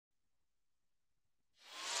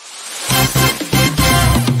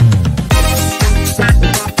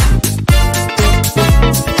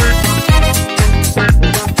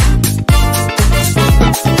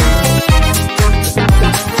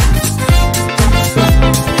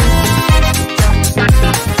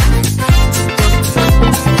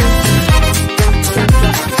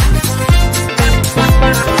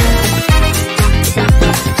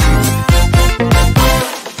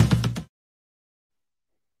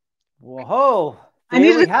Whoa, I here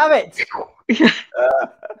we needed have it. Yeah.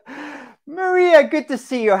 Maria, good to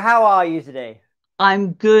see you. How are you today?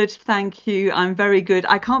 I'm good, thank you. I'm very good.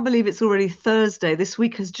 I can't believe it's already Thursday. This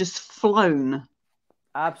week has just flown.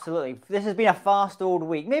 Absolutely. This has been a fast old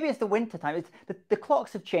week. Maybe it's the winter time. It's the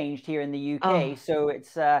clocks have changed here in the UK, Oh, so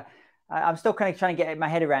I'm still kind of trying to get my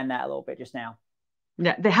head around that a little bit just now.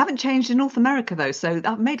 yeah. They haven't changed in North America though, so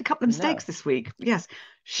I've made a couple of mistakes No. this week. Yes.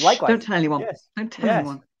 Shh, don't Likewise. tell anyone. Yes. Don't tell Yes.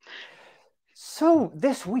 anyone. So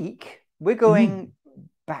this week we're Mm. going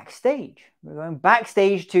backstage. We're going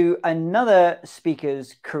backstage to another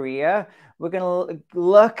speaker's career. We're going to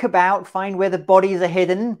look about, find where the bodies are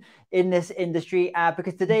hidden in this industry.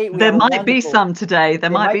 Because today we There have a might be wonderful. some today. There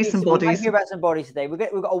might be some We might bodies. hear about some bodies today. We've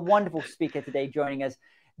got a wonderful speaker today joining us,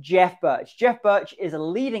 Geoff Burch. Geoff Burch is a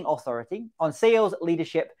leading authority on sales,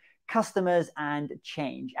 leadership, customers, and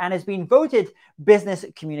change, and has been voted Business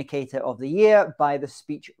Communicator of the Year by the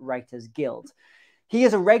Speechwriters Guild. He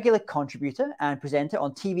is a regular contributor and presenter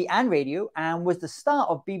on TV and radio, and was the star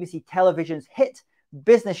of BBC Television's hit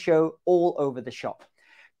business show All Over the Shop.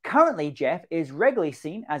 Currently, Geoff is regularly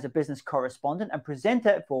seen as a business correspondent and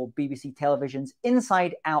presenter for BBC Television's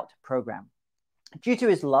Inside Out programme. Due to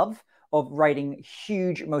his love of riding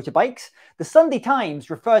huge motorbikes, the Sunday Times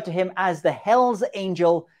referred to him as the Hells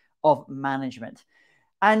Angel of management.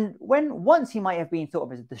 And when once he might have been thought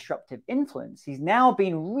of as a disruptive influence, he's now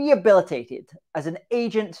been rehabilitated as an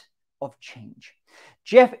agent of change.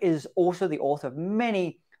 Geoff is also the author of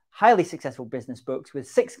many highly successful business books, with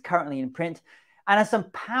 6 currently in print, and has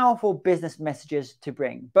some powerful business messages to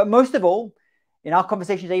bring. But most of all, in our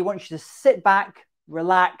conversation today, we want you to sit back,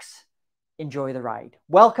 relax, enjoy the ride.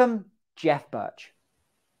 Welcome, Geoff Burch.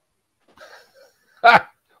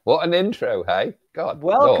 What an intro, hey? God.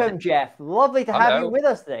 Welcome, Lord. Geoff. Lovely to have you with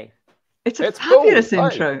us today. It's a It's fabulous cool.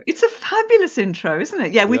 intro. Hey. It's a fabulous intro, isn't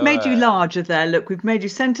it? Yeah, we've made you Yeah. larger there. Look, we've made you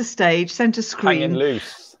center stage, center screen. Hanging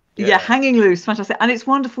loose. Yeah, hanging loose. Fantastic. And it's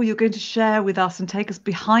wonderful you're going to share with us and take us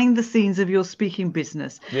behind the scenes of your speaking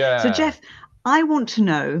business. Yeah. So, Geoff, I want to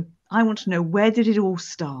know, where did it all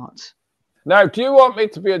start? Now, do you want me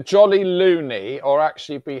to be a jolly loony or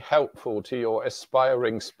actually be helpful to your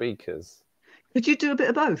aspiring speakers? Could you do a bit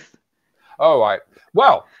of both? All right.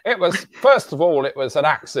 Well, it was, first of all, it was an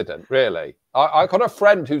accident, really. I got a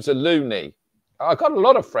friend who's a loony. I got a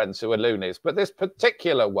lot of friends who are loonies, but this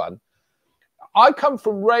particular one, I come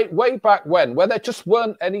from way back when, where there just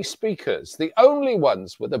weren't any speakers. The only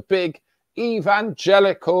ones were the big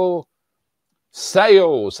evangelical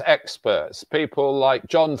sales experts, people like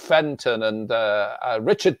John Fenton and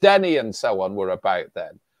Richard Denny and so on were about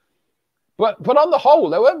then. But on the whole,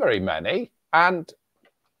 there weren't very many, and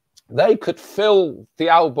they could fill the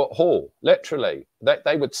Albert Hall, literally.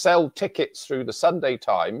 They would sell tickets through the Sunday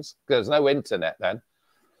Times. There's no internet then.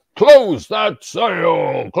 Close that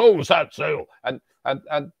sale,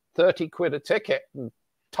 and 30 quid a ticket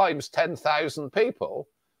times 10,000 people,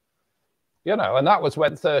 you know, and that was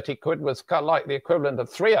when 30 quid was kind of like the equivalent of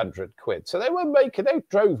 300 quid. So they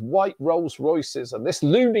drove white Rolls Royces, and this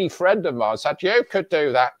loony friend of mine said, you could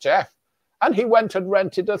do that, Geoff. And he went and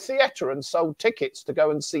rented a theatre and sold tickets to go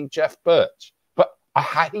and see Geoff Burch. But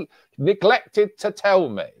he neglected to tell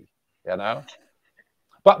me, you know.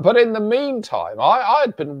 But in the meantime, I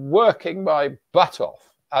had been working my butt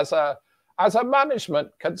off as a management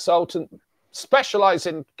consultant, specialised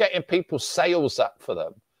in getting people's sales up for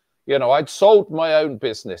them. You know, I'd sold my own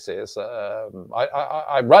businesses.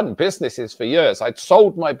 I run businesses for years. I'd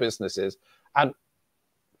sold my businesses, and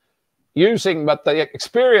using the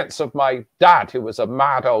experience of my dad, who was a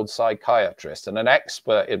mad old psychiatrist and an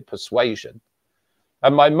expert in persuasion,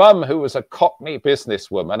 and my mum, who was a Cockney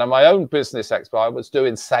businesswoman, and my own business expert, I was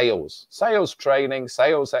doing sales training,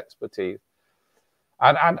 sales expertise.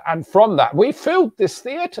 And from that, we filled this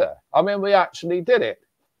theatre. I mean, we actually did it,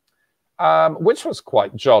 which was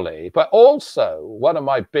quite jolly. But also, one of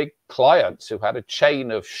my big clients, who had a chain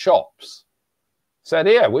of shops, said,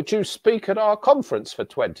 here, would you speak at our conference for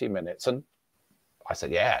 20 minutes? And I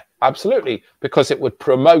said, yeah, absolutely, because it would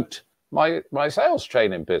promote my sales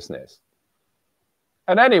training business.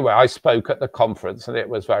 And anyway, I spoke at the conference, and it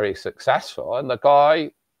was very successful. And the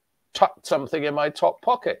guy tucked something in my top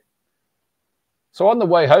pocket. So on the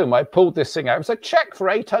way home, I pulled this thing out. It was a check for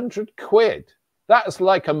 800 quid. That's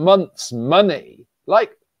like a month's money.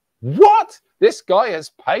 Like, what? This guy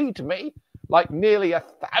has paid me like nearly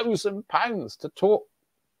 £1,000 to talk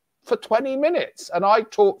for 20 minutes. And I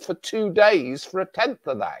talked for 2 days for a tenth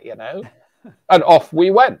of that, you know. And off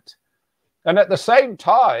we went. And at the same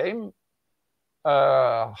time,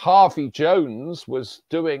 Harvey Jones was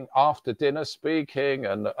doing after dinner speaking,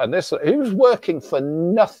 and this, he was working for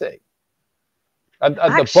nothing. And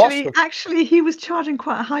actually, the boss... Actually, he was charging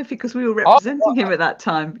quite a high fee because we were representing him at that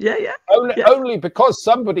time. Yeah, yeah. Only because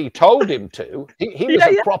somebody told him to. He was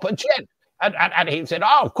a proper gent. And he said,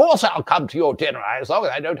 oh, of course I'll come to your dinner as long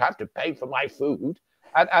as I don't have to pay for my food.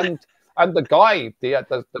 And the guy,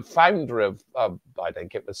 the founder of, I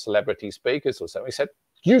think it was Celebrity Speakers or something, he said,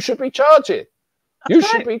 you should be charging. You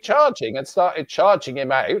should be charging, and started charging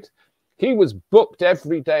him out. He was booked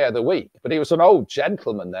every day of the week, but he was an old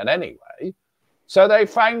gentleman then anyway. So they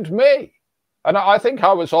found me. And I think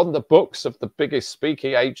I was on the books of the biggest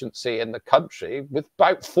speaking agency in the country with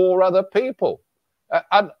about 4 other people.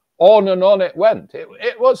 And on it went.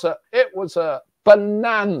 It was a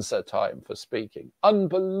bonanza time for speaking.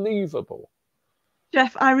 Unbelievable.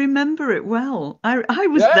 Geoff, I remember it well. I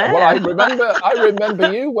was there. Well, I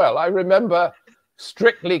remember you well. I remember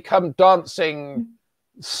Strictly Come Dancing,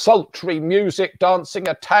 sultry music, dancing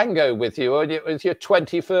a tango with you, and it was your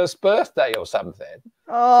 21st birthday or something.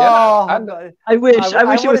 Oh, you know? And I wish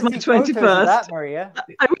it was my 21st. That, Maria.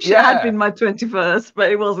 I wish it had been my 21st,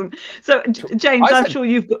 but it wasn't. So, James, I'm sure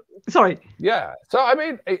you've got. Sorry. Yeah. So, I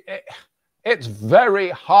mean, it's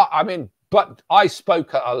very hard. I mean, but I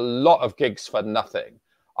spoke at a lot of gigs for nothing.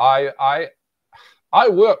 I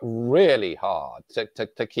worked really hard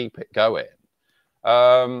to keep it going.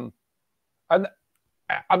 And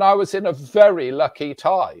I was in a very lucky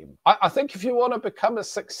time. I think if you want to become a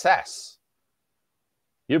success,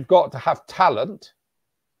 you've got to have talent,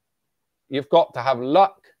 you've got to have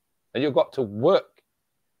luck, and you've got to work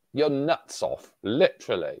your nuts off,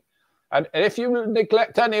 literally. And if you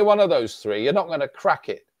neglect any one of those 3, you're not going to crack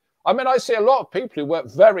it. I mean, I see a lot of people who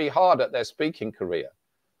work very hard at their speaking career,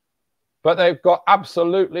 but they've got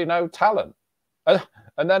absolutely no talent.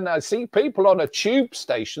 And then I see people on a tube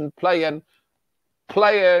station playing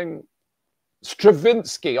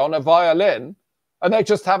Stravinsky on a violin, and they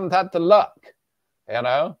just haven't had the luck. You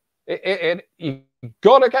know, you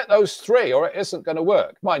got to get those 3 or it isn't going to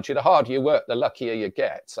work. Mind you, the harder you work, the luckier you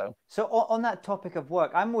get. So on that topic of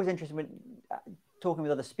work, I'm always interested in talking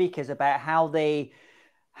with other speakers about how they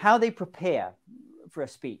prepare for a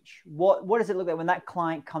speech. What does it look like when that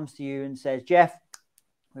client comes to you and says, Geoff,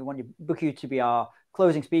 we want to book you to be our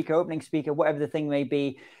closing speaker, opening speaker, whatever the thing may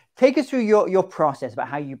be. Take us through your process about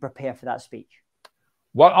how you prepare for that speech.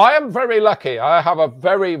 Well, I am very lucky. I have a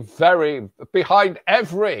very, very, behind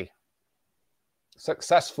every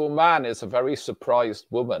successful man is a very surprised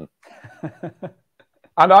woman.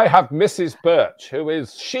 And I have Mrs. Burch, who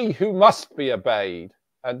is she who must be obeyed.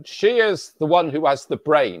 And she is the one who has the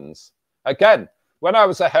brains. Again, when I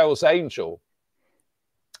was a Hell's Angel,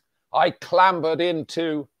 I clambered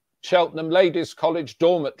into Cheltenham Ladies College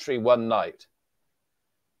dormitory one night.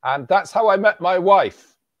 And that's how I met my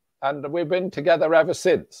wife. And we've been together ever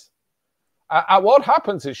since. And what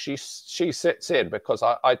happens is she sits in because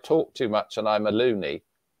I talk too much and I'm a loony.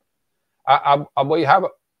 And we have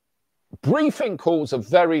briefing calls are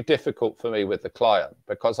very difficult for me with the client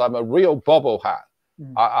because I'm a real bobble hat.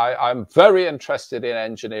 I'm very interested in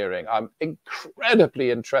engineering. I'm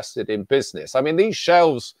incredibly interested in business. I mean, these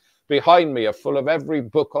shelves behind me are full of every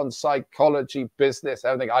book on psychology, business,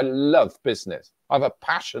 everything. I love business. I have a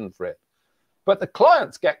passion for it. But the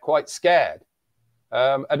clients get quite scared.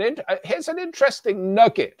 Here's an interesting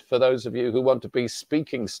nugget for those of you who want to be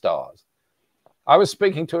speaking stars. I was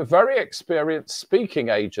speaking to a very experienced speaking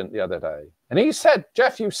agent the other day, and he said,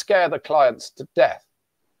 Geoff, you scare the clients to death.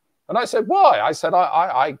 And I said, why? I said,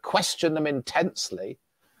 I question them intensely.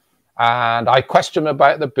 And I question them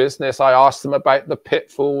about the business. I ask them about the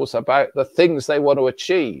pitfalls, about the things they want to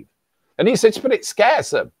achieve. And he said, but it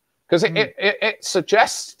scares them. Because it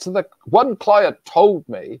suggests to the one client told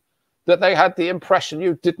me that they had the impression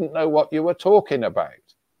you didn't know what you were talking about.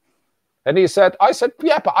 And I said,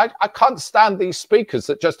 yeah, but I can't stand these speakers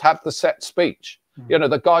that just have the set speech. You know,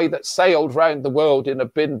 the guy that sailed around the world in a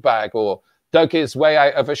bin bag or dug his way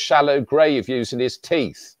out of a shallow grave using his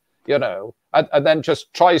teeth, you know, and then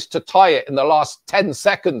just tries to tie it in the last 10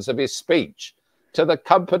 seconds of his speech to the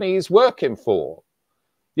company he's working for.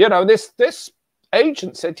 You know, this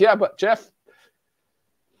agent said, yeah, but Geoff,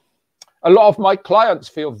 a lot of my clients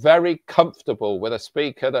feel very comfortable with a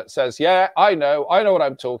speaker that says, yeah, I know what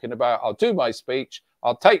I'm talking about. I'll do my speech,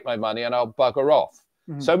 I'll take my money and I'll bugger off.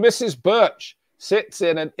 So Mrs. Burch sits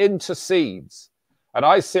in and intercedes. And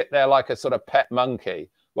I sit there like a sort of pet monkey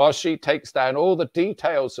while she takes down all the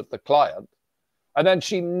details of the client. And then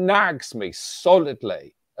she nags me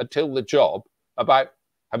solidly until the job about,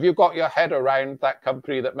 have you got your head around that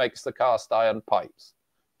company that makes the cast iron pipes?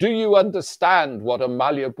 Do you understand what a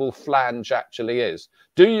malleable flange actually is?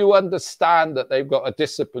 Do you understand that they've got a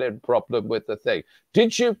discipline problem with the thing?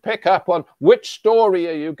 Did you pick up on which story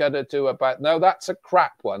are you going to do about? No, that's a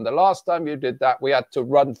crap one. The last time you did that, we had to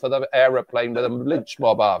run for the aeroplane with a lynch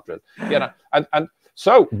mob after it. You know, and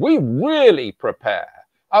so we really prepare.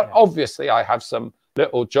 Obviously, I have some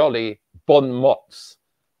little jolly bon mots,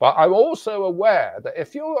 but I'm also aware that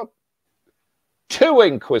if you're too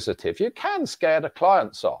inquisitive, you can scare the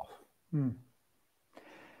clients off.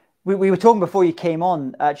 We were talking before you came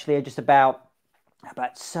on, actually, just about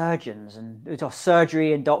surgeons and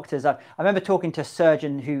surgery and doctors. I remember talking to a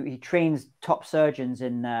surgeon he trains top surgeons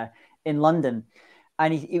in London,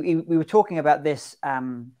 and we were talking about this.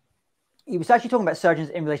 He was actually talking about surgeons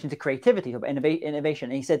in relation to creativity, about innovation.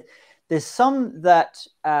 And he said there's some that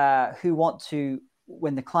who want to,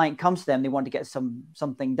 when the client comes to them, they want to get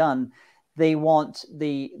something done. They want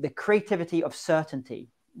the creativity of certainty,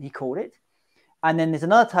 he called it. And then there's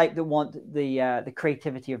another type that want the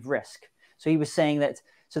creativity of risk. So he was saying that,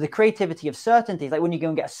 so the creativity of certainty is like when you go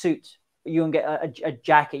and get a suit, you go and get a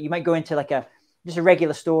jacket, you might go into like just a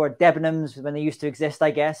regular store, Debenhams, when they used to exist,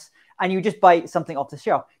 I guess, and you just buy something off the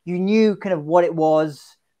shelf. You knew kind of what it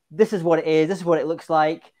was. This is what it is. This is what it looks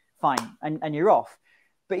like. Fine. And you're off.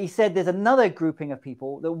 But he said there's another grouping of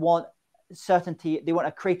people that want certainty. They want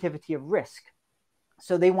a creativity of risk.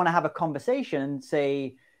 So they want to have a conversation and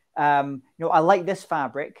say, I like this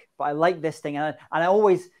fabric, but I like this thing. And I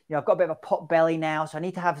always, I've got a bit of a pot belly now. So I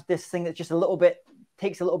need to have this thing that's just a little bit,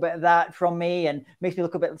 takes a little bit of that from me and makes me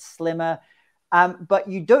look a bit slimmer. But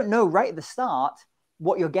you don't know right at the start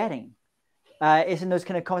what you're getting. It's in those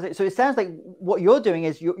kind of conversations. So it sounds like what you're doing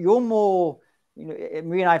is you're more,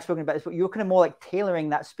 Marie and I have spoken about this, but you're kind of more like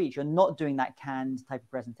tailoring that speech. You're not doing that canned type of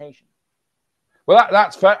presentation. Well,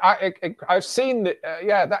 that's fair. I've seen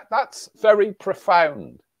that. That's very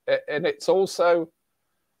profound. And it's also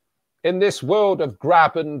in this world of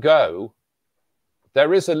grab and go,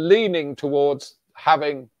 there is a leaning towards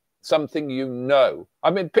having something.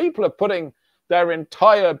 I mean, people are putting their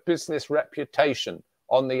entire business reputation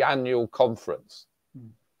on the annual conference.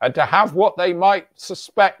 And to have what they might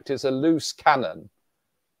suspect is a loose cannon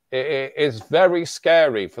is very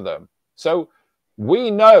scary for them. So we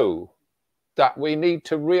know that we need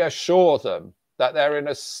to reassure them that they're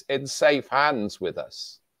in safe hands with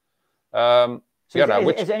us. So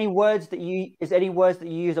is there any words that you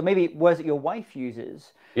use, or maybe words that your wife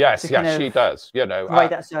uses? Yes, she does. Provide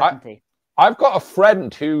that certainty. I've got a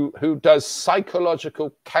friend who does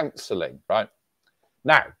psychological counselling. Right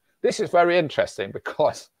now, this is very interesting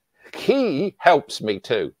because he helps me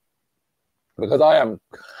too, because I am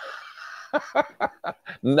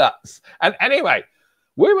nuts. And anyway,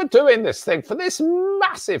 we were doing this thing for this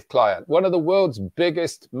massive client, one of the world's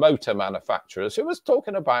biggest motor manufacturers, who was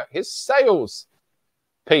talking about his sales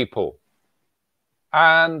people.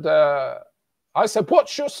 And I said,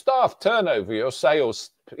 what's your staff turnover, your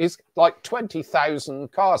sales? He's like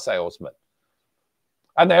 20,000 car salesmen.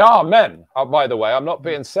 And they are men, by the way. I'm not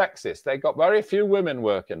being sexist. They got very few women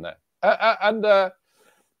working there. And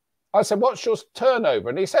I said, what's your turnover?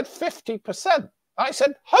 And he said, 50%. I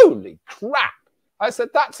said, holy crap. I said,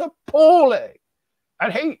 that's appalling.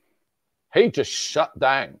 And he just shut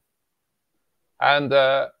down. And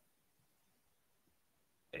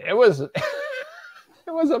it was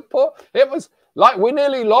it was like we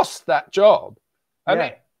nearly lost that job.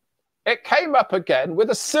 And it came up again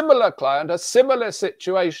with a similar client, a similar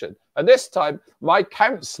situation. And this time my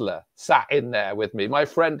counselor sat in there with me, my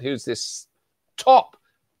friend who's this top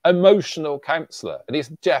emotional counselor. And he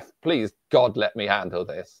said, Geoff, please, God, let me handle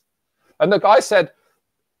this. And the guy said,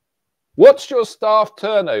 what's your staff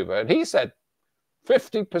turnover? And he said,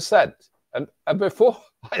 50%. And before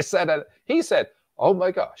I said it, he said, oh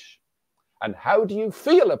my gosh. And how do you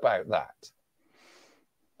feel about that?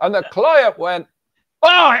 And the client went,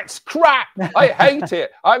 oh, it's crap. I hate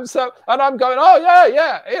it. And I'm going, oh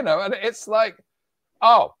yeah. And it's like,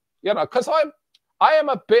 because I am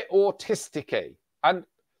a bit autistic-y. And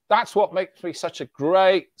that's what makes me such a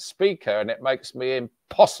great speaker. And it makes me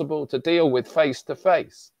impossible to deal with face to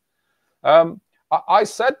face. I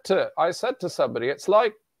said to somebody, it's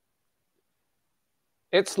like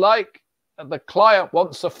the client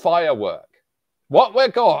wants a firework. What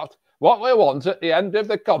we want at the end of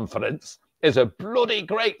the conference is a bloody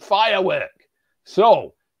great firework.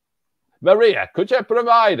 So, Maria, could you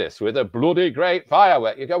provide us with a bloody great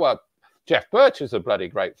firework? You go, well, Geoff Burch is a bloody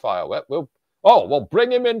great firework. We'll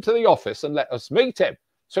bring him into the office and let us meet him.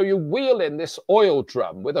 So you wheel in this oil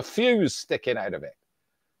drum with a fuse sticking out of it.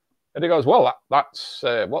 And he goes, well, that's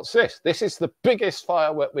what's this? This is the biggest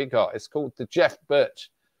firework we got. It's called the Geoff Burch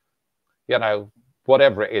you know,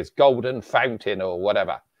 whatever it is, golden fountain or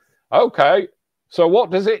whatever. Okay, so what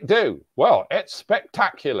does it do? Well, it's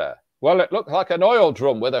spectacular. Well, it looks like an oil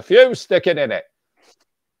drum with a fuse sticking in it.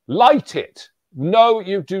 Light it. No,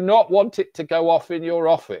 you do not want it to go off in your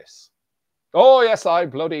office. Oh, yes, I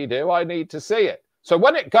bloody do. I need to see it. So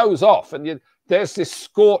when it goes off and there's this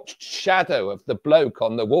scorched shadow of the bloke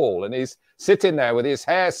on the wall and he's sitting there with his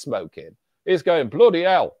hair smoking, he's going, bloody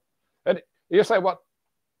hell. And you say, well,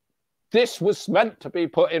 this was meant to be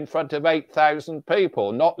put in front of 8,000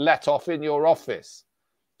 people, not let off in your office.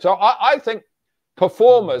 So I think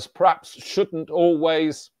performers perhaps shouldn't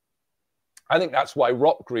always, I think that's why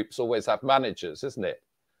rock groups always have managers, isn't it?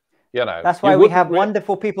 You know, that's why we have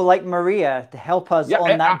wonderful people like Maria to help us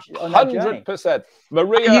on that journey. 100%.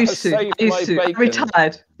 Maria has saved my bacon. I'm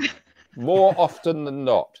retired. More often than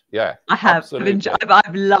not. Yeah, I have.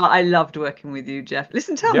 I loved working with you, Geoff.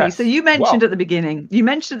 Listen, tell me. So you mentioned at the beginning,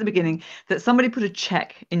 that somebody put a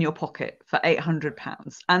check in your pocket for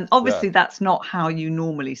 £800, and obviously that's not how you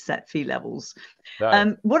normally set fee levels.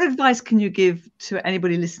 No. What advice can you give to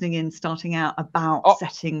anybody listening in, starting out, about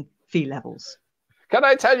setting fee levels? Can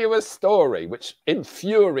I tell you a story which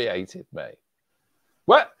infuriated me?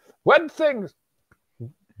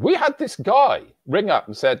 We had this guy ring up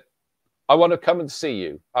and said, I want to come and see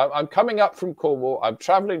you. I'm coming up from Cornwall. I'm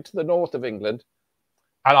traveling to the north of England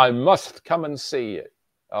and I must come and see you.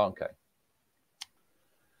 Okay.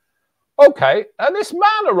 Okay. And this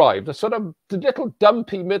man arrived, a sort of little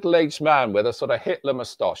dumpy middle-aged man with a sort of Hitler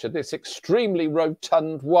moustache and this extremely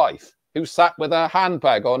rotund wife who sat with her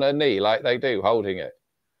handbag on her knee like they do, holding it.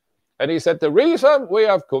 And he said, the reason we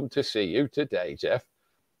have come to see you today, Geoff,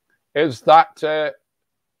 is that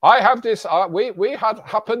I have this, we had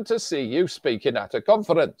happened to see you speaking at a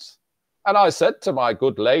conference. And I said to my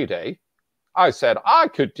good lady, I said, I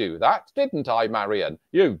could do that, didn't I, Marion?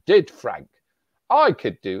 You did, Frank. I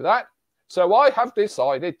could do that. So I have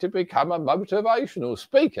decided to become a motivational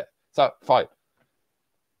speaker. So, fine.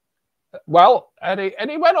 Well, and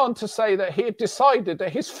he went on to say that he had decided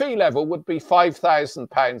that his fee level would be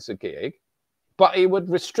 £5,000 a gig, but he would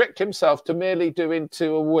restrict himself to merely doing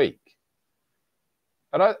 2 a week.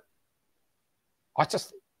 And I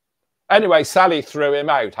just, anyway, Sally threw him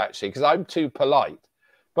out, actually, because I'm too polite.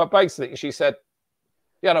 But basically, she said,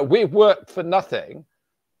 you know, we've worked for nothing.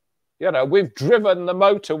 You know, we've driven the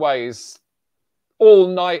motorways all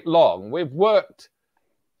night long. We've worked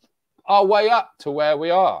our way up to where we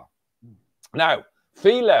are. Now,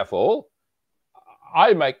 fee level,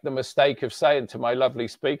 I make the mistake of saying to my lovely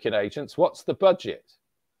speaking agents, what's the budget?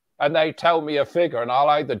 And they tell me a figure and I'll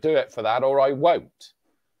either do it for that or I won't.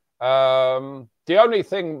 The only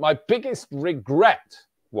thing, my biggest regret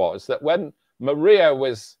was that when Maria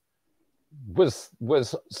was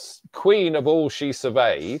queen of all she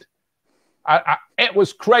surveyed, it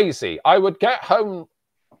was crazy. I would get home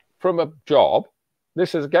from a job.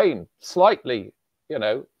 This is, again, slightly, you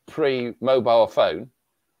know, pre-mobile phone.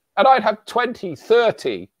 And I'd have 20,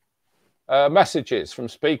 30 messages from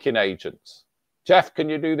speaking agents. Geoff, can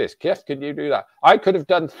you do this? Geoff, can you do that? I could have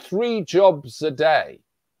done 3 jobs a day,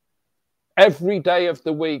 every day of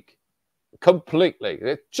the week, completely.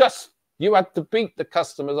 It just, you had to beat the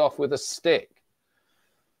customers off with a stick.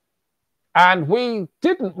 And we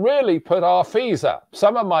didn't really put our fees up.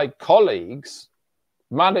 Some of my colleagues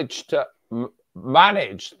managed to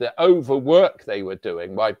manage the overwork they were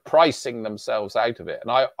doing by pricing themselves out of it.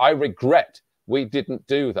 And I regret we didn't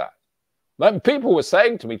do that. And people were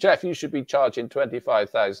saying to me, Geoff, you should be charging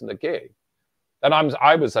 25,000 a gig. And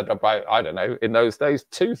I was at about, I don't know, in those days,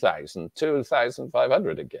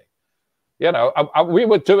 2,500 a gig. You know, we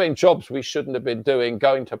were doing jobs we shouldn't have been doing,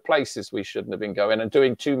 going to places we shouldn't have been going and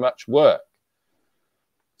doing too much work.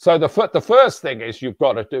 So the first thing is you've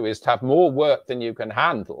got to do is to have more work than you can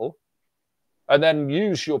handle. And then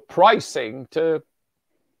use your pricing to,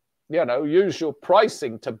 you know,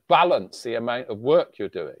 balance the amount of work you're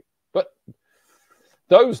doing. But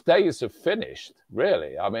those days have finished,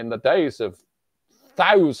 really. I mean, the days of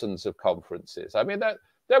thousands of conferences. I mean,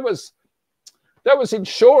 there was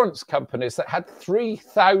insurance companies that had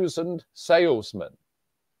 3,000 salesmen.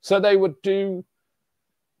 So they would do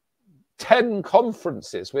 10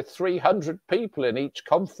 conferences with 300 people in each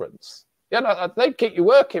conference. You know, they'd keep you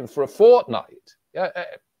working for a fortnight.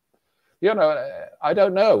 You know, I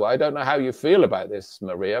don't know. I don't know how you feel about this,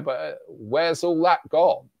 Maria, but where's all that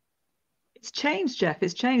gone? It's changed, Geoff.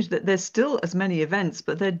 It's changed that there's still as many events,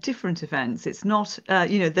 but they're different events. It's not,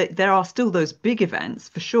 there are still those big events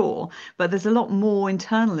for sure, but there's a lot more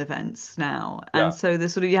internal events now. And so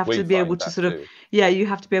there's sort of, you have to be able to sort of, you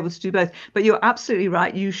have to be able to do both. But you're absolutely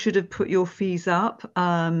right. You should have put your fees up.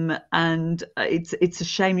 And it's a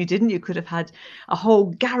shame you didn't. You could have had a whole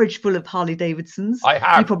garage full of Harley Davidsons. I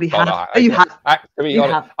have. You probably have. You have. Actually, you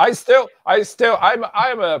have. I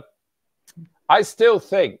still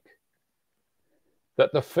think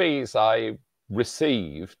that the fees I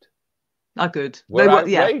received are good. Were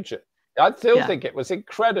outrageous. I still think it was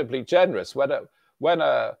incredibly generous when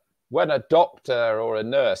a doctor or a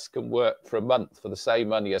nurse can work for a month for the same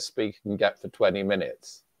money a speaker can get for 20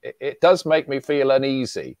 minutes. It does make me feel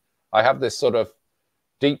uneasy. I have this sort of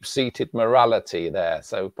deep-seated morality there.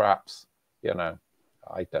 So perhaps, I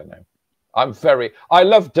don't know. I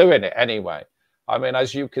love doing it anyway. I mean,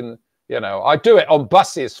 as you can, I do it on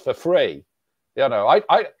buses for free.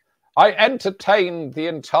 I entertained the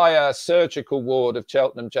entire surgical ward of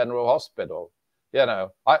Cheltenham General Hospital.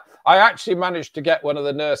 I actually managed to get one of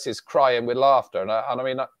the nurses crying with laughter. And I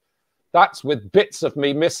mean, that's with bits of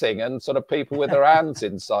me missing and sort of people with their hands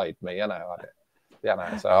inside me,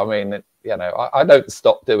 So, I mean, I don't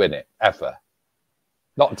stop doing it ever.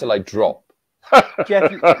 Not until I drop.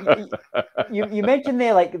 Geoff, you mentioned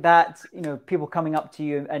there like that, people coming up to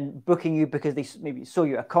you and booking you because they maybe saw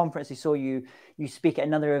you at a conference, they saw you speak at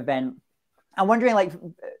another event. I'm wondering, like,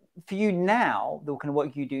 for you now, the kind of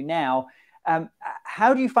work you do now,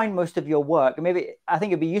 how do you find most of your work? And maybe I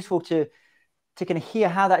think it'd be useful to kind of hear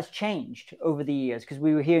how that's changed over the years, because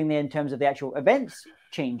we were hearing there in terms of the actual events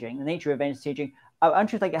changing, the nature of events changing. I'm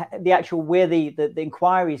interested, like, the actual where the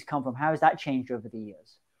inquiries come from. How has that changed over the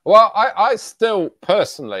years? Well, I still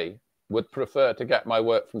personally would prefer to get my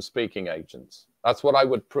work from speaking agents. That's what I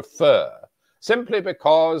would prefer, simply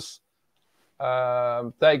because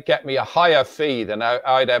they get me a higher fee than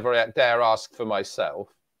I'd ever dare ask for myself.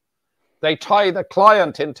 They tie the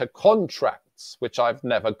client into contracts, which I've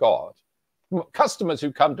never got. Customers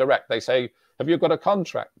who come direct, they say, have you got a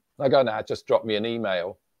contract? I go, nah, just drop me an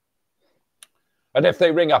email. And if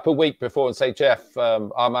they ring up a week before and say, Geoff,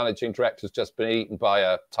 our managing director's just been eaten by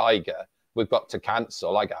a tiger, we've got to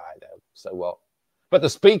cancel, I go, I know, so what? But the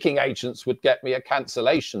speaking agents would get me a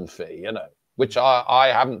cancellation fee, which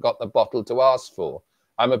I haven't got the bottle to ask for.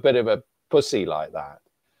 I'm a bit of a pussy like that.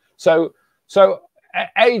 So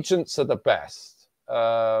agents are the best.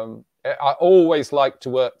 I always like to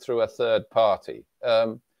work through a third party.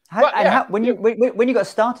 When you got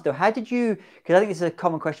started, though, how did you? Because I think this is a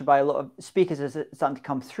common question by a lot of speakers as it's starting to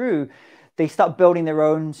come through. They start building their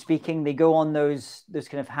own speaking. They go on those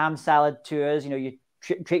kind of ham salad tours. You're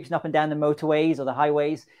traipsing up and down the motorways or the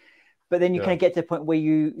highways, but then you kind of get to the point where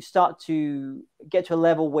you start to get to a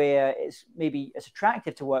level where it's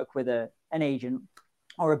attractive to work with an agent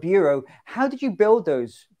or a bureau. How did you build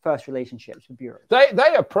those first relationships with bureaus?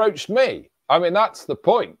 They approached me. I mean, that's the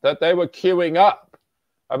point, that they were queuing up.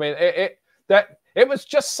 I mean, it was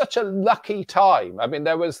just such a lucky time. I mean,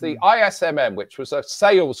 there was the ISMM, which was a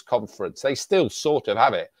sales conference. They still sort of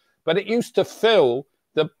have it, but it used to fill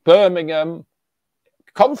the Birmingham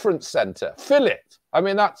Conference Centre. Fill it. I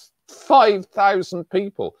mean, that's 5,000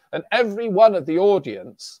 people, and every one of the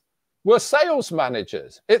audience were sales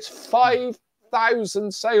managers. It's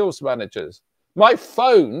 5,000 sales managers. My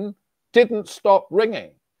phone didn't stop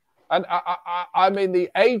ringing. And I mean, the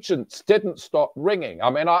agents didn't stop ringing. I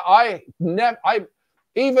mean,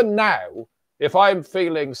 even now, if I'm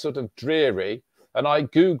feeling sort of dreary and I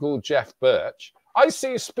Google Geoff Burch, I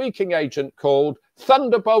see a speaking agent called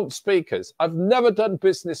Thunderbolt Speakers. I've never done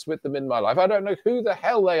business with them in my life. I don't know who the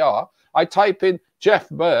hell they are. I type in Geoff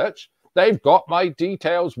Burch. They've got my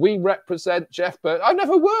details. We represent Geoff Burch. I've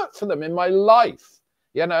never worked for them in my life.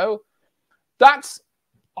 That's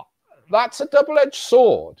a double-edged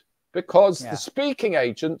sword. Because the speaking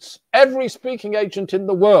agents, every speaking agent in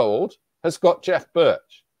the world has got Geoff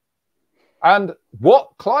Burch. And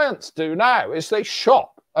what clients do now is they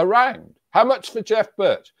shop around. How much for Geoff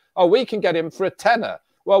Burch? Oh, we can get him for a tenner.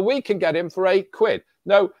 Well, we can get him for £8.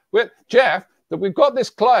 No, with Geoff, that we've got this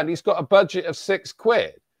client, he's got a budget of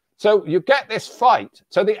 £6. So you get this fight.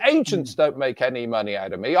 So the agents don't make any money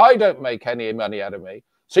out of me. I don't make any money out of me.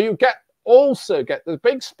 So you also get the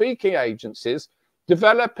big speaking agencies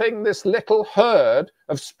developing this little herd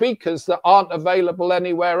of speakers that aren't available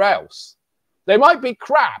anywhere else. They might be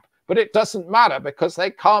crap, but it doesn't matter because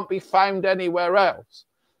they can't be found anywhere else.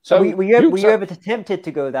 So were you ever tempted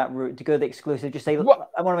to go that route, to go the exclusive, just say, look,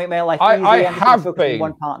 I want to make my life easy. I have been.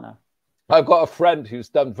 One partner. I've got a friend who's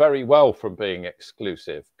done very well from being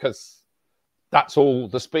exclusive because that's all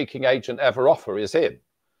the speaking agent ever offer is in.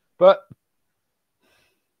 But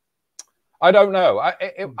I don't know.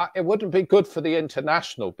 It wouldn't be good for the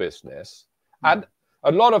international business. And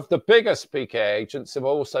a lot of the bigger speaking agents have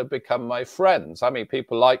also become my friends. I mean,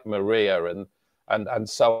 people like Maria and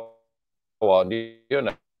so on, you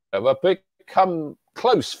know, have become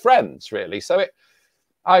close friends, really. So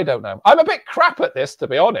I don't know. I'm a bit crap at this, to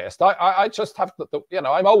be honest. I just have you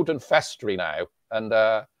know, I'm old and festery now, and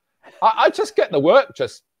I just get the work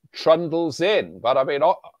just trundles in. But I mean,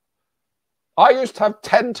 I used to have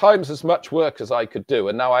 10 times as much work as I could do,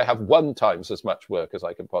 and now I have 1 times as much work as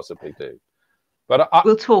I can possibly do. But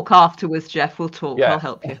we'll talk afterwards, Geoff. We'll talk. Yeah, I'll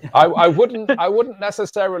help you. I wouldn't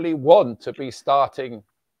necessarily want to be starting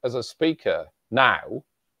as a speaker now,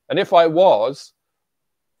 and if I was,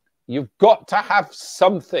 you've got to have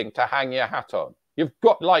something to hang your hat on. You've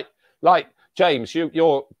got like James,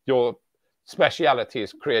 your speciality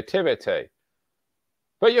is creativity.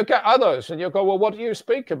 But you get others and you go, well, what do you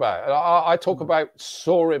speak about? I talk about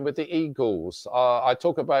soaring with the eagles. I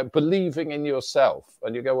talk about believing in yourself.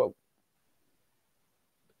 And you go, well,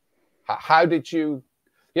 how did you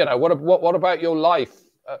know, what about your life?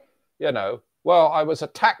 You know, well, I was a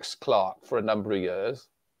tax clerk for a number of years.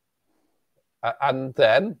 And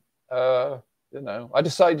then, you know, I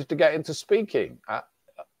decided to get into speaking.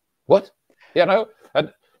 What? You know,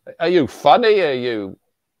 and are you funny? Are you...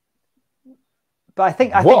 But I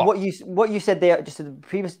think what you said there, just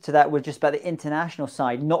previous to that, was just about the international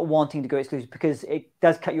side, not wanting to go exclusive because it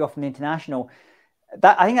does cut you off from the international.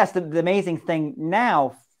 That I think that's the amazing thing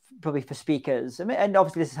now, probably for speakers, and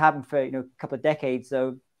obviously this has happened for, you know, a couple of decades,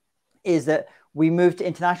 though, is that we moved to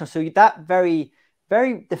international. So that very,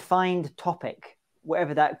 very defined topic,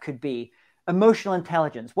 whatever that could be, emotional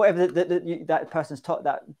intelligence, whatever that person's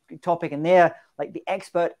that topic, and they're like the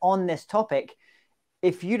expert on this topic.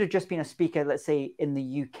 If you'd have just been a speaker, let's say in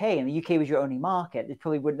the UK, and the UK was your only market, it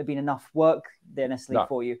probably wouldn't have been enough work there necessarily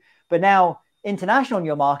for you. But now international in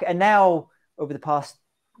your market, and now over the past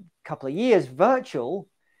couple of years, virtual,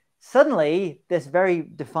 suddenly this very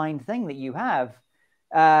defined thing that you have,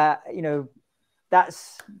 you know,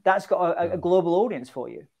 that's got a global audience for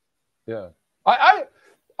you. Yeah,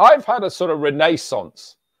 I've had a sort of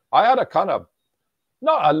renaissance. I had a kind of,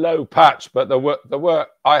 not a low patch, but the work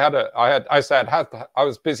I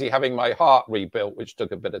was busy having my heart rebuilt, which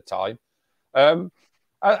took a bit of time,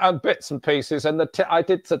 and bits and pieces. And I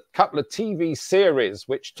did a couple of TV series,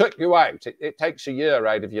 which took you out. It takes a year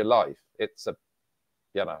out of your life. It's a,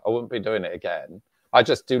 you know, I wouldn't be doing it again. I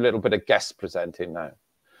just do a little bit of guest presenting now.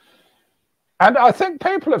 And I think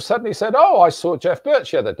people have suddenly said, oh, I saw Geoff Burch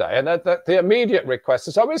the other day. And the immediate request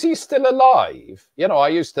is, oh, is he still alive? You know, I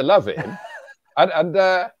used to love him. And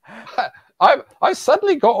I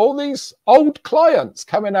suddenly got all these old clients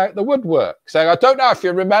coming out the woodwork saying, I don't know if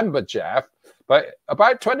you remember, Geoff, but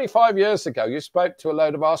about 25 years ago, you spoke to a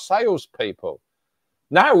load of our salespeople.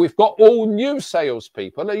 Now we've got all new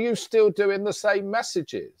salespeople. Are you still doing the same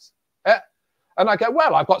messages? And I go,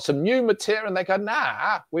 well, I've got some new material. And they go,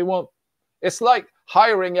 nah, we want... It's like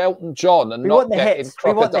hiring Elton John and not getting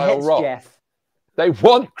Crocodile Rock. Jeff. They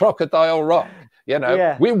want Crocodile Rock. You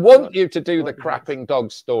know, we want you to do the crapping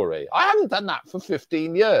dog story. I haven't done that for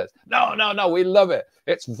 15 years. No, we love it.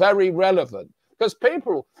 It's very relevant because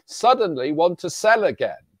people suddenly want to sell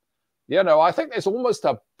again. You know, I think there's almost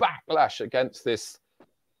a backlash against this,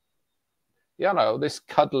 you know, this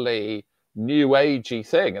cuddly, new agey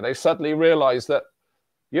thing. And they suddenly realize that,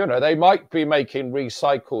 you know, they might be making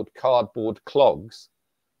recycled cardboard clogs,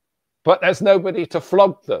 but there's nobody to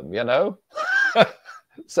flog them, you know?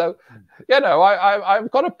 So, you know,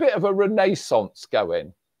 I've got a bit of a renaissance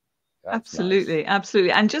going. That's absolutely, nice.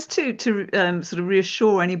 Absolutely. And just to sort of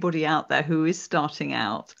reassure anybody out there who is starting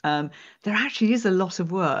out, there actually is a lot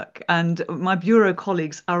of work. And my bureau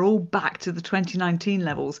colleagues are all back to the 2019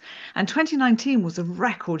 levels. And 2019 was a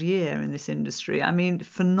record year in this industry. I mean,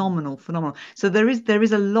 phenomenal. So there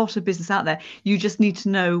is a lot of business out there. You just need to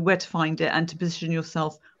know where to find it and to position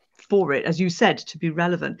yourself for it, as you said, to be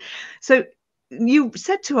relevant. So you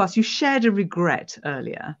said to us, you shared a regret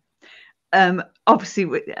earlier.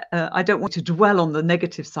 Obviously, I don't want to dwell on the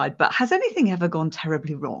negative side, but has anything ever gone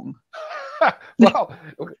terribly wrong? Well,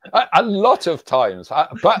 a lot of times.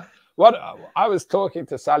 But what I was talking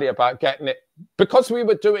to Sally about getting it, because we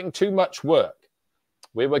were doing too much work,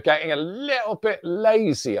 we were getting a little bit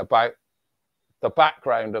lazy about the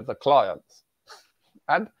background of the clients.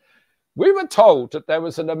 And we were told that there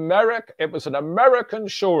was an American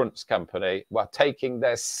insurance company were taking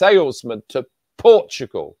their salesman to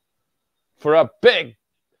Portugal for a big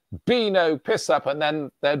Beano piss up, and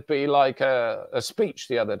then there'd be like a speech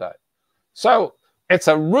the other day. So it's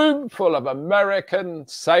a room full of American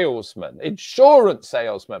salesmen, insurance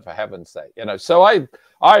salesmen, for heaven's sake. You know, so I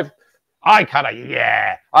kind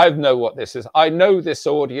of, I know what this is. I know this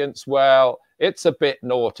audience well. It's a bit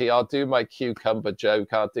naughty. I'll do my cucumber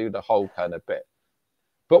joke. I'll do the whole kind of bit.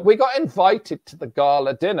 But we got invited to the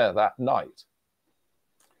gala dinner that night.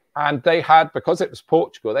 And they had, because it was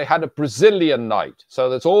Portugal, they had a Brazilian night. So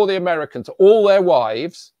there's all the Americans, all their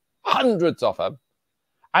wives, hundreds of them.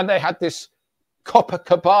 And they had this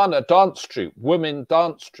Copacabana dance troupe, women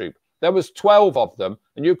dance troupe. There was 12 of them.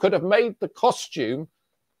 And you could have made the costume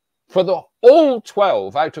for all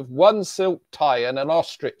 12 out of one silk tie and an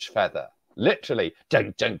ostrich feather. Literally.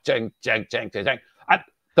 Jang, jang, jang, jang, jang, jang, jang. And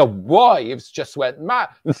the wives just went mad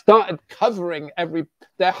and started covering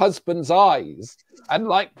their husband's eyes. And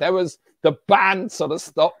like there was, the band sort of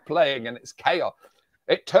stopped playing and it's chaos.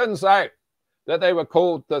 It turns out that they were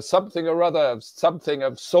called the something or other, something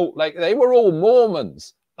of Salt Lake. They were all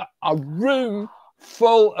Mormons. A room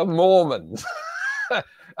full of Mormons.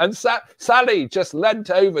 And Sally just leant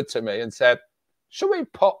over to me and said, "Shall we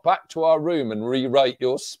pop back to our room and rewrite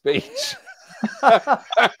your speech?" I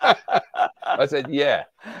said, "Yeah,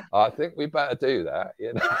 I think we better do that."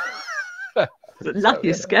 You know. Lucky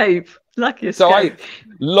escape. Lucky escape. So I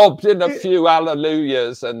lobbed in a few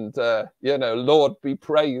hallelujahs and, you know, Lord be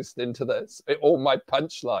praised into all my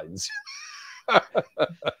punchlines.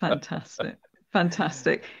 Fantastic.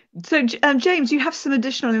 Fantastic. So, James, you have some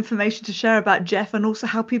additional information to share about Geoff and also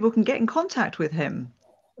how people can get in contact with him.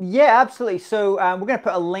 Yeah, absolutely. So we're going to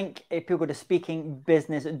put a link if people go to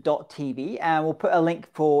speakingbusiness.tv, and we'll put a link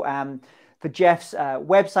for Geoff's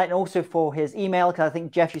website and also for his email, because I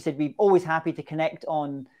think, Geoff, you said we're always happy to connect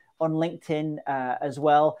on LinkedIn as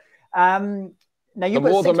well. Now you've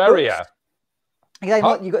got 6 books.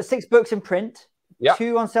 Exactly. You've got 6 books in print,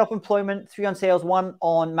 2 on self-employment, 3 on sales, 1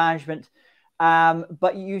 on management.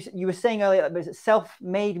 But you were saying earlier that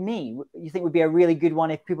Self-Made Me, you think would be a really good one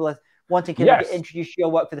if people are wanting to introduce your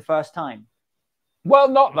work for the first time? Well,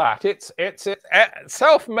 not that. It's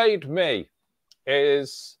Self-Made Me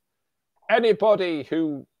is anybody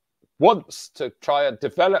who wants to try and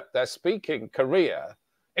develop their speaking career.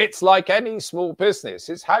 It's like any small business.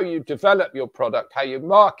 It's how you develop your product, how you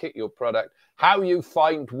market your product, how you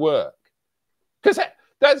find work. Because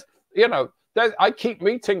I keep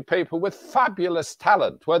meeting people with fabulous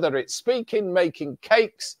talent, whether it's speaking, making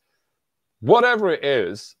cakes, whatever it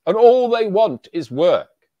is, and all they want is work.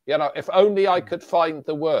 You know, if only I could find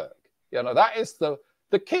the work. You know, that is the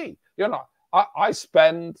key. You know, I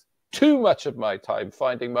spend too much of my time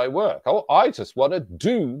finding my work. Oh, I just want to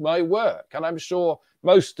do my work. And I'm sure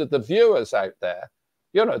most of the viewers out there,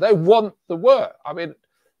 you know, they want the work. I mean,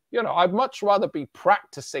 you know, I'd much rather be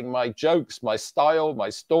practicing my jokes, my style, my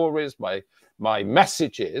stories, my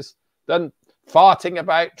messages than farting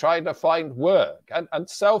about trying to find work. And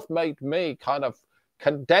Self-Made Me kind of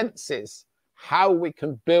condenses how we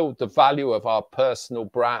can build the value of our personal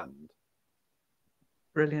brand.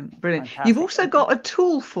 Brilliant, brilliant. Fantastic. You've also got a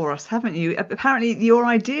tool for us, haven't you? Apparently, your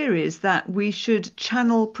idea is that we should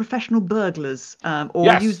channel professional burglars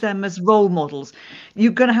or use them as role models.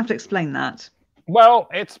 You're going to have to explain that. Well,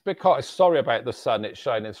 it's because, sorry about the sun, it's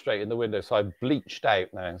shining straight in the window, so I've bleached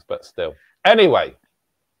out now, but still. Anyway,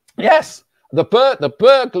 yes, the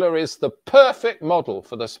burglar is the perfect model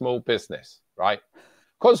for the small business, right?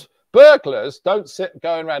 Because burglars don't sit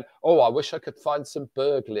going around, oh, I wish I could find some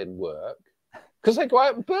burgling work. Because they go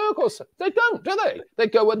out and burgle. They don't, do they? They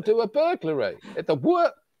go and do a burglary.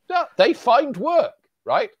 They find work,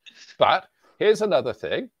 right? But here's another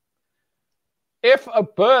thing.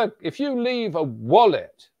 If you leave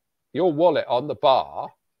your wallet on the bar,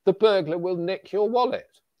 the burglar will nick your wallet.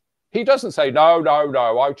 He doesn't say, no,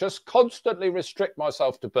 I just constantly restrict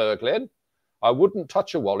myself to burgling. I wouldn't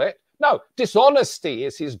touch a wallet. No, dishonesty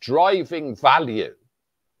is his driving value.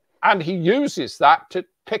 And he uses that to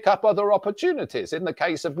pick up other opportunities in the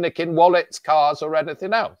case of nicking wallets, cars, or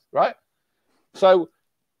anything else, right? So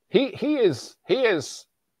he is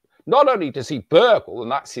not only does he burgle,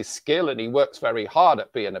 and that's his skill, and he works very hard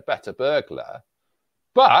at being a better burglar,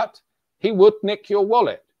 but he would nick your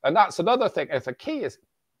wallet. And that's another thing. If the key is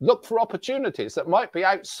look for opportunities that might be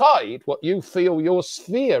outside what you feel your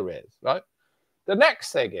sphere is, right? The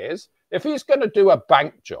next thing is, if he's going to do a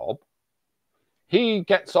bank job, he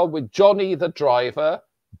gets on with Johnny the driver,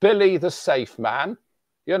 Billy the safe man,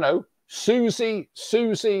 you know, Susie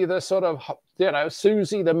the sort of, you know,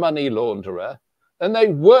 Susie the money launderer, and they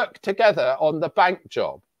work together on the bank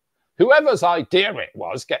job. Whoever's idea it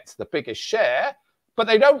was gets the biggest share, but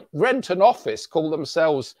they don't rent an office, call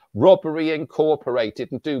themselves Robbery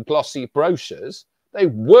Incorporated and do glossy brochures. They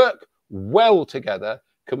work well together,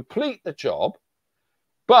 complete the job.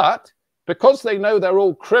 But because they know they're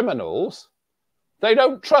all criminals, they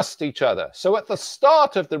don't trust each other. So at the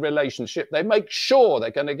start of the relationship, they make sure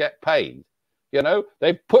they're going to get paid. You know,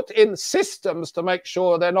 they put in systems to make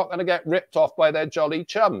sure they're not going to get ripped off by their jolly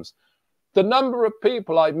chums. The number of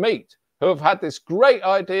people I meet who have had this great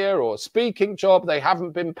idea or speaking job they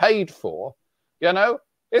haven't been paid for, you know,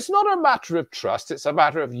 it's not a matter of trust. It's a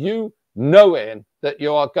matter of you knowing that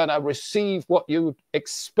you are going to receive what you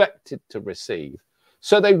expected to receive.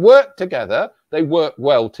 So they work together. They work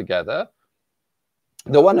well together.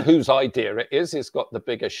 The one whose idea it is got the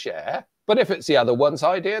bigger share. But if it's the other one's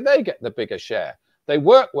idea, they get the bigger share. They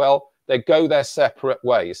work well. They go their separate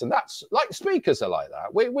ways. And that's like speakers are like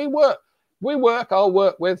that. We work. I'll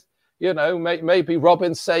work with, you know, maybe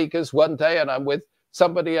Robin Sagers one day, and I'm with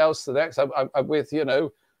somebody else the next. I'm with, you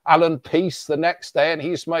know, Alan Peace the next day, and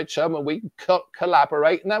he's my chum, and we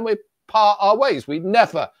collaborate, and then we part our ways. We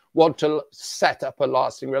never want to set up a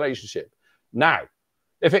lasting relationship. Now,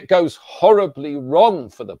 if it goes horribly wrong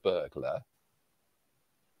for the burglar,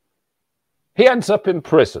 he ends up in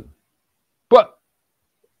prison. But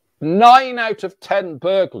 9 out of 10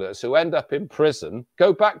 burglars who end up in prison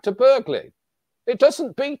go back to burgling. It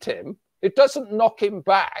doesn't beat him. It doesn't knock him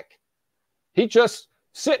back. He just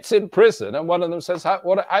sits in prison, and one of them says,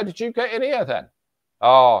 how did you get in here then?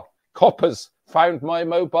 Oh, coppers found my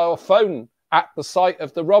mobile phone at the site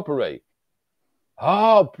of the robbery.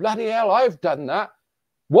 Oh, bloody hell, I've done that.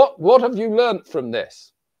 What have you learnt from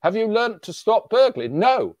this? Have you learnt to stop burgling?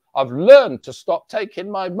 No, I've learned to stop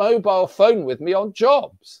taking my mobile phone with me on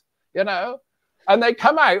jobs, you know? And they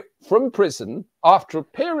come out from prison after a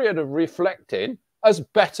period of reflecting as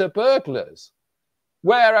better burglars.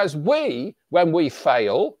 Whereas we, when we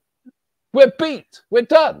fail, we're beat. We're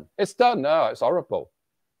done. It's done. No, it's horrible.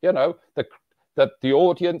 You know, the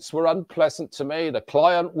audience were unpleasant to me. The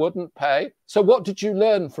client wouldn't pay. So what did you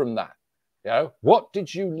learn from that? You know, what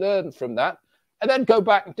did you learn from that? And then go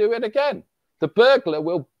back and do it again. The burglar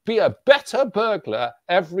will be a better burglar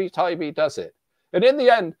every time he does it. And in the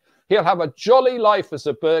end, he'll have a jolly life as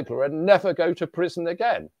a burglar and never go to prison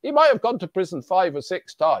again. He might have gone to prison 5 or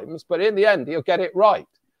 6 times, but in the end, he'll get it right.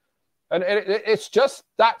 And it's just,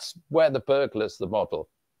 that's where the burglar's the model.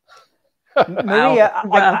 Maria,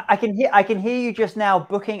 I can hear you just now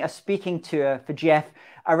booking a speaking tour for Geoff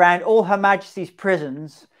around all Her Majesty's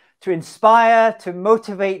prisons to inspire, to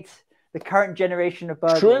motivate the current generation of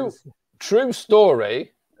burglars. True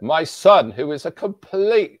story. My son, who is a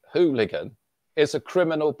complete hooligan, is a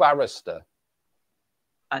criminal barrister.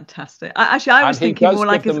 Fantastic. I was thinking more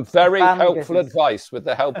like some very helpful advice with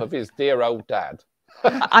the help of his dear old dad.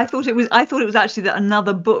 I thought it was actually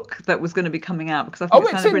another book that was going to be coming out, because I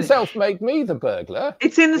think it's in Self-Made Me, the burglar.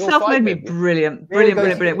 It's in the Self-Made Me. Brilliant.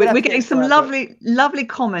 We're getting some lovely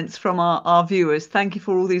comments from our viewers. Thank you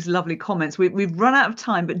for all these lovely comments. We've run out of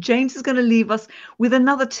time, but James is going to leave us with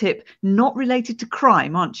another tip, not related to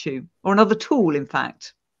crime, aren't you? Or another tool, in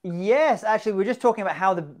fact. Yes, actually, we're just talking about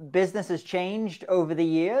how the business has changed over the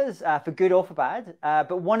years, for good or for bad.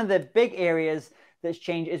 But one of the big areas that's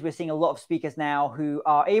changed is we're seeing a lot of speakers now who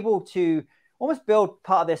are able to almost build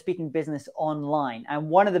part of their speaking business online. And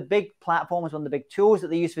one of the big platforms, one of the big tools that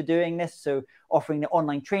they use for doing this, so offering their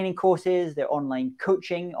online training courses, their online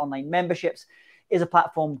coaching, online memberships, is a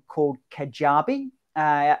platform called Kajabi.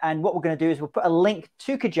 And what we're going to do is we'll put a link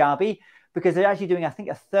to Kajabi, because they're actually doing, I think,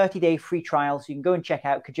 a 30-day free trial. So you can go and check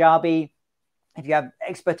out Kajabi. If you have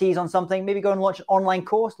expertise on something, maybe go and launch an online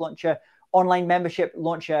course, launch an online membership,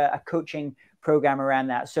 launch a coaching program around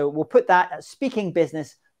that. So we'll put that at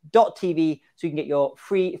speakingbusiness.tv so you can get your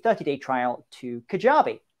free 30-day trial to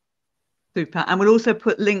Kajabi. Super. And we'll also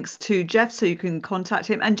put links to Geoff so you can contact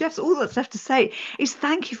him. And Geoff's, all that's left to say is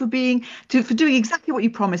thank you for doing exactly what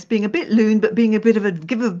you promised, being a bit loon, but being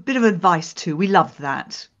give a bit of advice too. We loved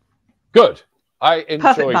that. Good. I enjoyed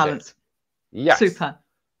Perfect balance. It. Yes. Super.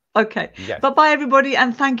 Okay. Yes. Bye-bye, everybody.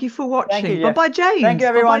 And thank you for watching. Bye-bye, James. Thank you,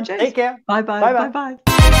 everyone. Bye-bye, Take care. Bye-bye. Bye-bye.